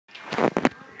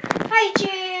Hi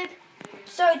YouTube!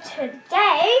 So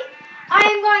today I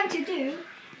am going to do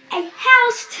a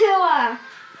house tour,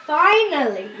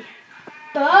 finally.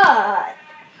 But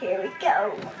here we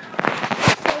go.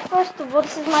 So first of all,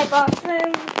 this is my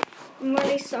bathroom. I'm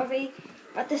really sorry,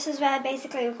 but this is where I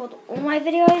basically record all my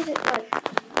videos.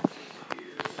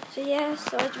 So yeah,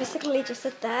 so I basically just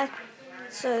sit there.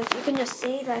 So if you can just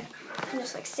see, like, you can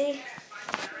just see.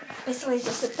 Basically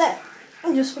just sit there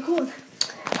and just record.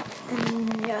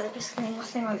 And yeah, there's basically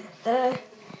nothing like there.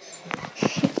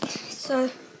 So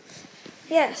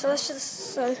yeah, so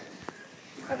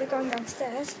I'll be going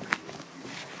downstairs.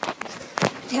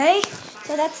 Okay,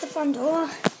 so that's the front door.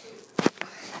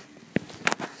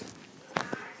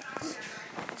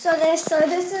 So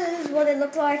this is what it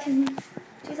looked like in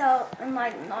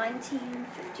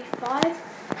 1955.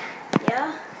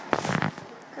 Yeah.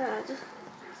 Good.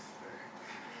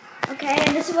 Okay,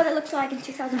 and this is what it looks like in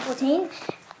 2014.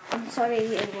 I'm sorry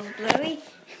it was blurry,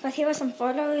 but here are some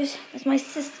photos. It's my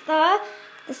sister.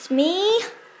 It's me.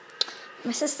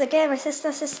 My sister again. My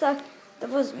sister. That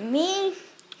was me.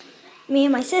 Me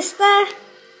and my sister.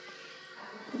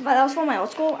 But that was from my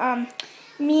old school.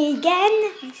 Me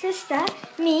again. My sister.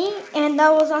 Me, and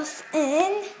that was us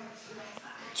in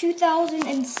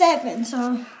 2007.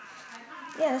 So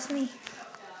yeah, that's me.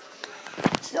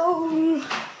 So.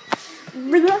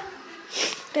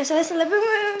 Okay, so that's the living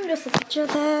room, just a picture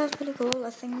there, pretty cool, I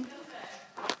think.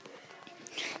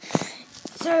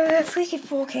 So if we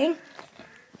keep walking,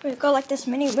 we've got like this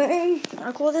mini room,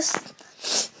 I call this,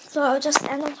 so I'll just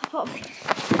stand on top of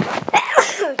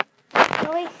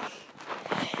sorry.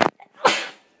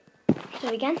 So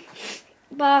again,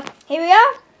 but here we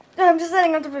are. I'm just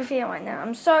setting up the roof here right now.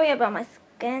 I'm sorry about my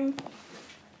skin.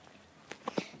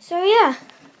 So yeah.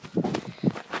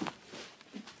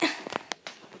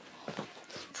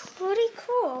 Pretty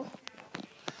cool.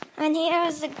 And here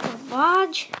is the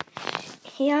garage.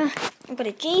 Here I've got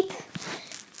a Jeep.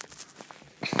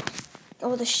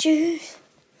 All the shoes.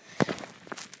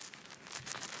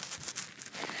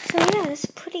 So yeah, it's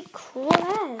pretty cool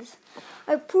as.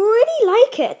 I pretty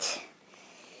like it.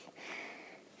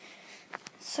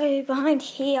 So behind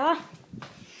here,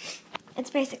 it's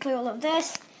basically all of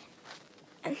this.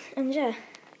 And yeah.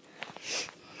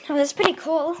 Oh, it's pretty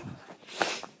cool.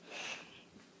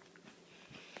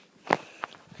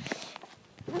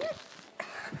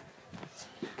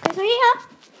 So yeah,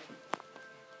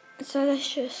 so that's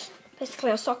just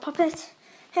basically a sock puppet.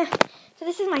 So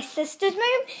this is my sister's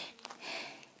room.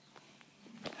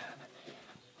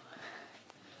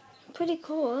 Pretty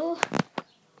cool.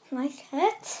 Like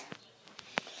it.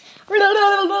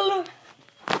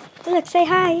 Look, say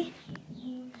hi.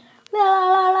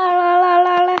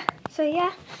 So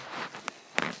yeah.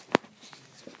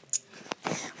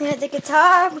 We have the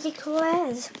guitar, pretty cool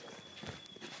as.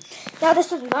 Now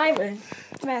this is my room.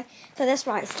 Right, so that's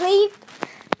where I sleep.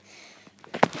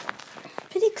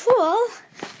 Pretty cool.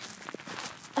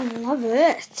 I love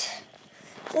it.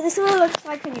 So this is what it looks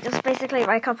like when you just basically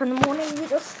wake up in the morning. You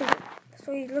just sleep. That's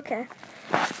what you look at.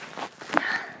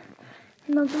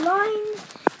 And the blinds.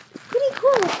 It's pretty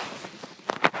cool.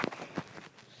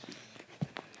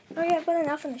 Oh yeah, I've got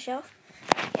enough on the shelf.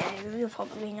 Yeah, you'll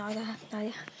probably know that.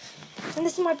 And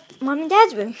this is my mum and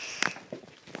dad's room.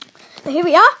 So here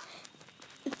we are.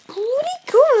 Pretty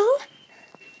cool.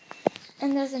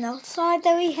 And there's an outside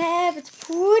that we have. It's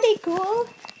pretty cool.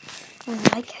 I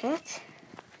like it.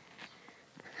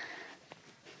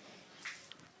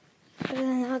 But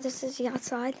then now this is the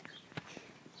outside.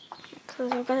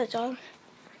 Because I've got a dog.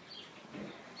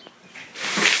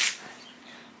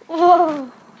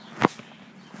 Whoa.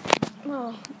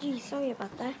 Oh, geez, sorry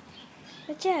about that.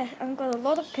 But yeah, I've got a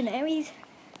lot of canaries.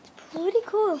 It's pretty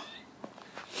cool.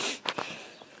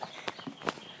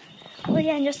 Oh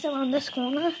yeah, and just around this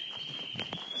corner,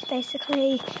 it's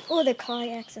basically all the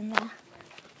kayaks in there.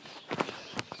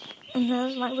 And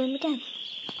there's my room again.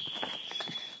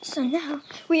 So now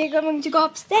we are going to go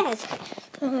upstairs.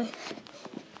 And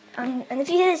if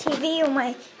you hear the TV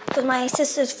because my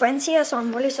sister's friends here, so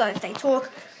I'm really sorry if they talk,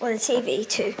 or the TV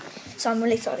too. So I'm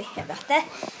really sorry about that.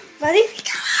 But here we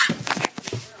go.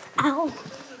 Ow.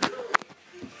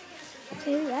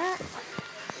 Do that.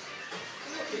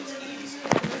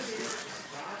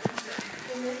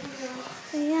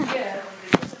 So yeah.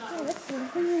 Oh, that's the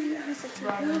room. Here's the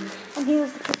TV. And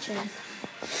here's the kitchen.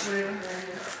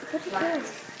 Pretty good.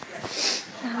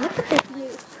 Now look at this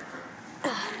view.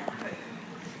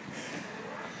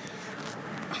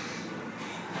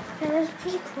 Yeah, that's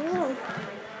pretty cool.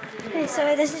 Okay, so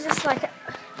this is just like a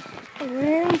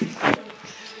room.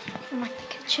 And like the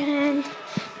kitchen.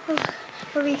 Oh,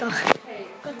 where we go?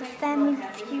 Got the family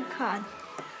feud card.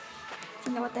 if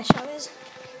you know what that show is.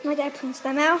 My dad prints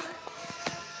them out.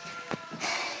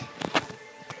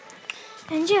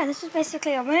 And yeah, this is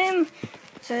basically a room.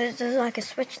 So there's like a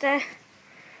switch there.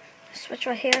 A switch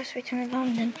right here, so we turn it on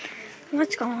and then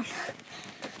lights go on.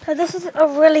 So this is a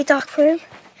really dark room.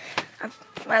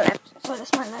 So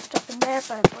that's my laptop in there,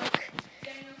 but I work.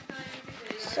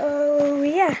 So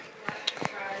yeah.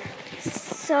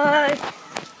 So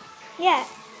yeah.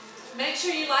 Make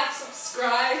sure you like,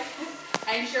 subscribe,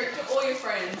 and share it to all your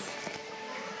friends.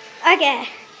 Okay.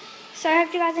 So I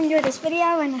hope you guys enjoyed this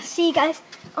video, and I'll see you guys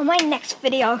on my next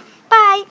video. Bye!